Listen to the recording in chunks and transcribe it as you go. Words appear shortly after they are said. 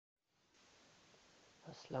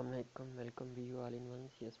अस्सलाम वालेकुम, welcome we all in one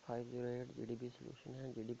CS508 GDP solution है।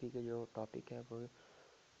 जीडीपी के जो टॉपिक है वो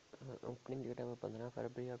ओपनिंग डेट है वो 15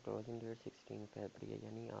 फरवरी और क्लोजिंग डेट 16 फरवरी है,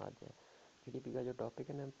 यानी आज है। जीडीपी का जो टॉपिक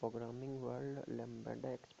है ना, programming world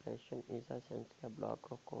lambda expression is essentially a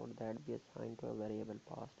block of code that be assigned to a variable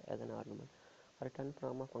past as an argument return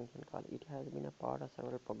from a function call. It has been a part of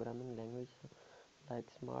several programming language like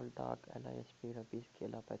Smalltalk, Lisp, Ruby,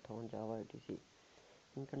 Scala, Python, Java, etc.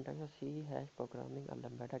 In context of C hash programming, a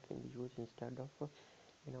lambda can be used instead of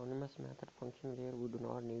anonymous method function where we do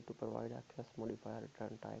not need to provide access modifier,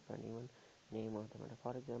 return type, and even name of the method.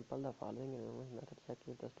 For example, the following anonymous method check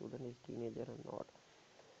if the student is teenager or not.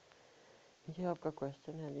 ये आपका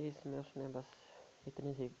question है जी, इसमें उसने बस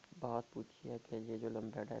इतनी सी बात पूछी है कि ये जो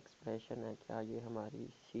लैम्ब्डा एक्सप्रेशन है क्या ये हमारी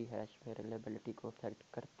सी हैश में रिलेबिलिटी को अफेक्ट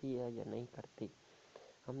करती है या नहीं करती।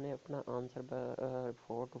 हमने अपना आंसर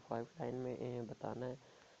 4 to 5 लाइन में बताना है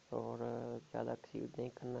और ज़्यादा एक्सीड नहीं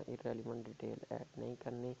करना, इरेलीवेंट डिटेल ऐड नहीं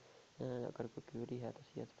करनी। अगर कोई क्वेरी है तो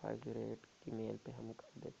CS508 की मेल पे हम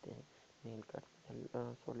कर देते हैं, मेल कर।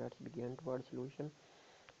 So let's begin toward solution.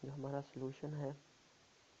 जो हमारा सॉल्यूशन है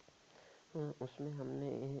उसमें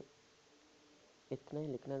हमने इतना ही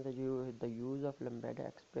लिखना है, the use of lambda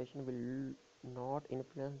expression will not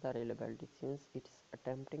influence the reliability since it's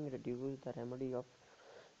attempting reduce the remedy of.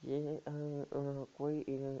 ये कोई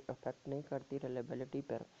अफेक्ट नहीं करती रिलेबिलिटी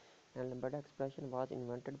पर। Lambda expression was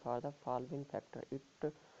invented for the following factor, it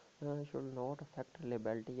should not affect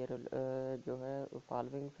reliability. ये जो है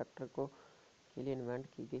following factor को के लिए इन्वेंट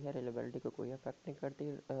की गई है, रिलेबिलिटी को कोई अफेक्ट नहीं करती।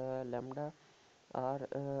 Lambda are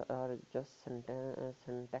just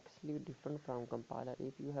syntaxically different from compiler.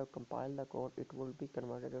 If you have compiled the code, it will be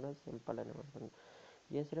converted into a simple environment.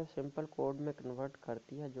 ये सिर्फ सिंपल कोड में कन्वर्ट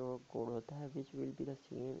करती है जो कोड होता है, which will be the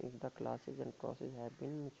same if the classes and process have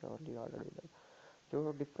been maturely ordered. जो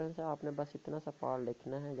difference है आपने बस इतना सा पार्ट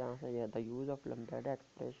लिखना है जहाँ से यह the use of lambda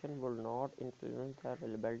expression will not influence the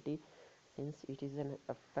reliability since it is an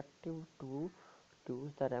effective to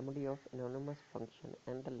use the remedy of anonymous function,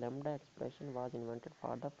 and the lambda expression was invented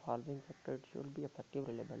for the following factor, it should be effective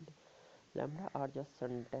reliability. Lambda are just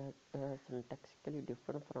syntactically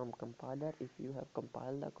different from compiler. If you have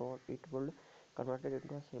compiled the code, it will convert it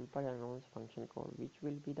into a simple anonymous function code, which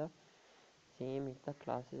will be the same if the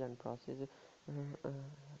classes and process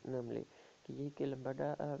namely कि ये कि lambda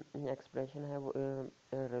expression है वो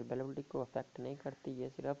reliability को affect नहीं करती, ये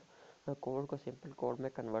सिर्फ कोड को सिंपल कोड में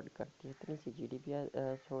कन्वर्ट करती है। इतनी सी जीडीपी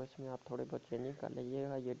है। सो इसमें आप थोड़े बहुत चेंजिंग कर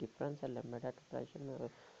लीजिएगा। ये डिफरेंस है लैम्ब्डा एक्सप्रेशन में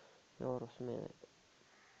और उसमें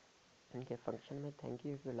इनके फंक्शन में। Thank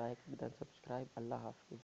you. If you like then subscribe. अल्लाह हाफ़िज़।